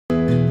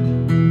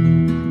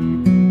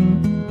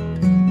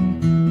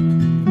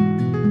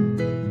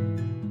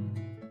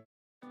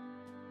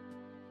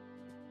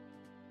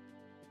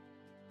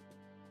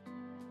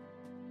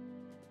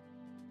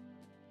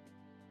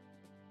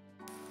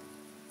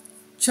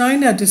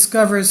China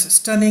discovers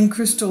stunning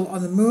crystal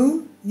on the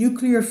moon,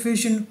 nuclear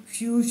fission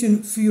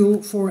fusion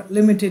fuel for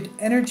limited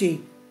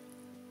energy.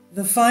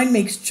 The find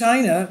makes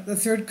China the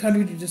third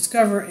country to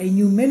discover a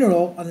new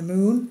mineral on the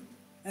moon,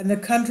 and the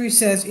country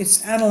says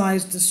it's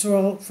analyzed the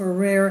soil for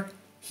rare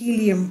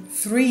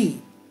helium-3.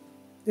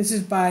 This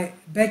is by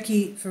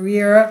Becky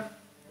Ferreira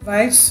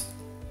Weiss.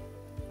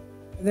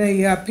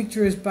 The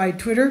picture is by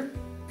Twitter,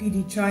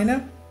 PD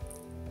China.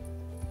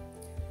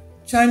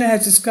 China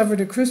has discovered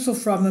a crystal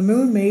from the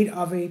moon made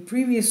of a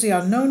previously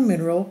unknown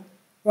mineral,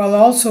 while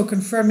also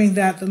confirming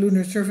that the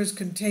lunar surface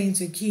contains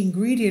a key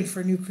ingredient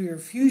for nuclear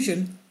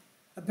fusion,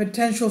 a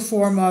potential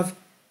form of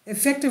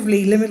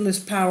effectively limitless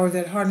power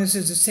that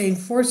harnesses the same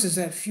forces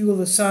that fuel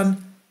the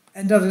sun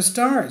and other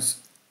stars.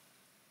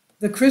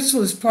 The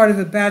crystal is part of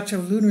a batch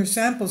of lunar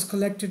samples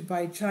collected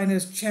by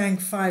China's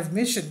Chang'e 5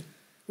 mission,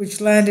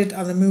 which landed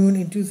on the moon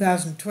in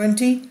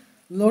 2020,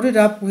 loaded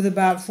up with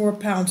about 4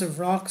 pounds of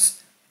rocks,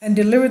 and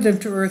delivered them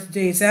to Earth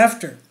days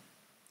after.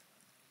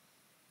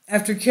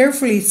 After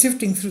carefully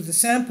sifting through the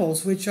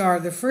samples, which are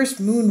the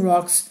first moon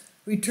rocks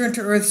returned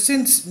to Earth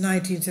since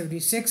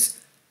 1976,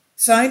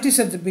 scientists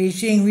at the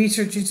Beijing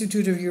Research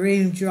Institute of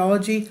Uranium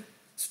Geology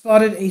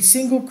spotted a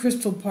single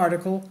crystal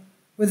particle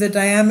with a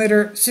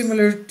diameter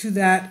smaller than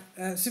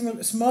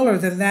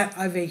that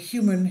of a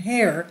human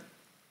hair.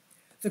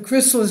 The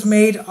crystal is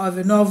made of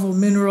a novel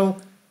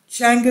mineral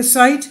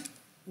Changasite,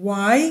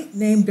 Y,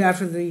 named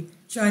after the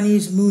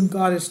Chinese moon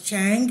goddess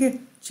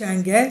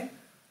Chang'e,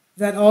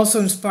 that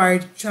also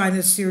inspired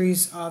China's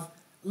series of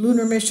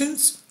lunar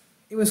missions.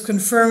 It was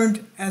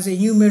confirmed as a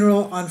new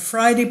mineral on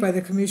Friday by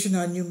the Commission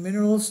on New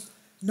Minerals,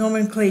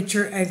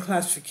 Nomenclature and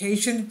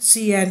Classification,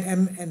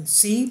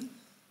 CNMNC,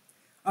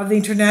 of the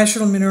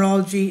International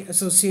Mineralogy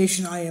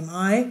Association,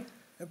 IMI,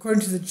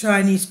 according to the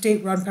Chinese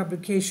state-run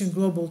publication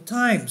Global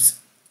Times.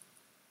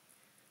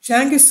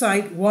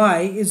 Changasite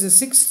Y is the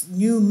sixth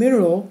new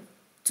mineral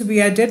to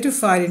be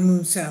identified in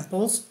moon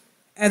samples,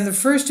 and the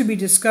first to be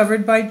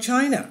discovered by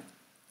China.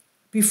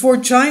 Before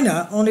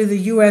China, only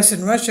the US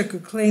and Russia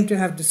could claim to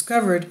have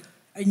discovered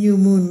a new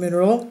moon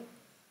mineral.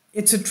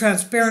 It's a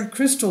transparent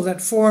crystal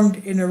that formed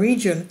in a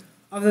region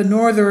of the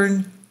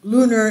northern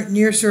lunar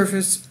near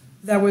surface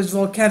that was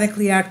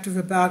volcanically active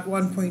about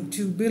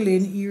 1.2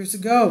 billion years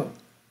ago.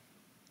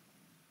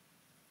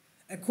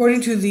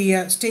 According to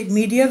the state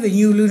media, the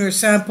new lunar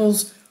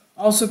samples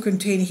also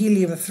contain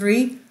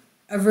helium-3,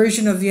 a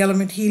version of the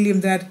element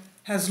helium that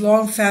has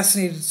long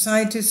fascinated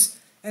scientists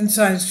and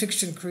science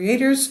fiction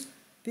creators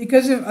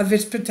because of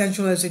its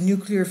potential as a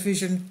nuclear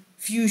fusion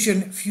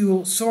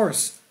fuel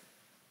source.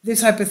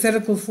 This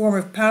hypothetical form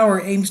of power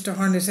aims to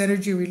harness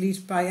energy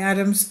released by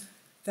atoms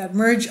that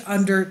merge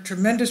under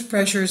tremendous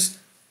pressures,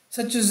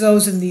 such as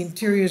those in the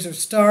interiors of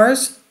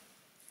stars.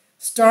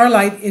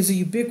 Starlight is a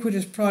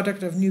ubiquitous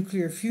product of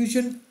nuclear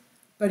fusion,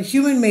 but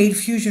human-made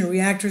fusion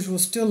reactors will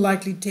still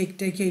likely take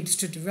decades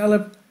to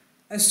develop,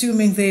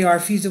 assuming they are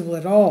feasible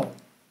at all.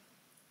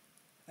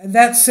 And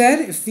that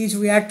said, if these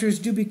reactors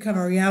do become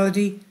a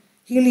reality,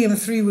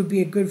 helium-3 would be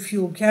a good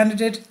fuel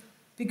candidate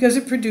because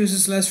it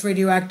produces less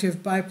radioactive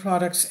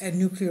byproducts and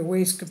nuclear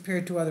waste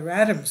compared to other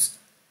atoms.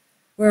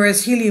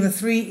 Whereas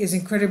helium-3 is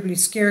incredibly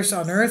scarce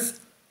on Earth,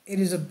 it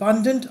is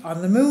abundant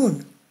on the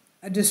moon,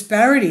 a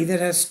disparity that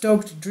has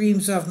stoked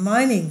dreams of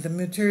mining the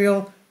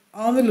material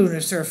on the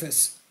lunar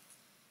surface.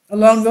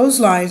 Along those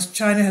lines,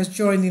 China has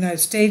joined the United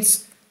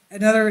States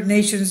and other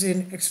nations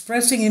in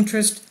expressing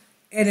interest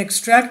in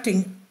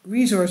extracting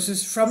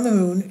resources from the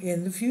moon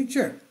in the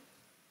future.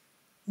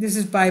 This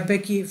is by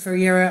Becky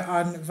Ferreira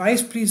on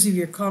Vice. Please leave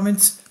your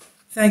comments.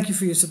 Thank you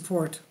for your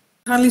support.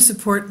 Kindly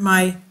support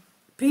my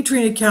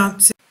Patreon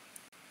account.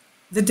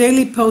 The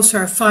daily posts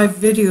are 5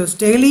 videos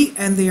daily,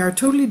 and they are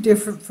totally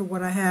different from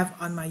what I have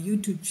on my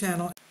YouTube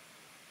channel.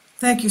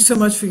 Thank you so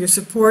much for your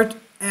support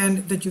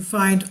and that you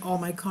find all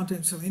my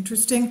content so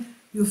interesting.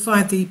 You'll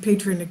find the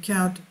Patreon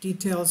account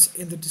details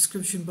in the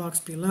description box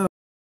below.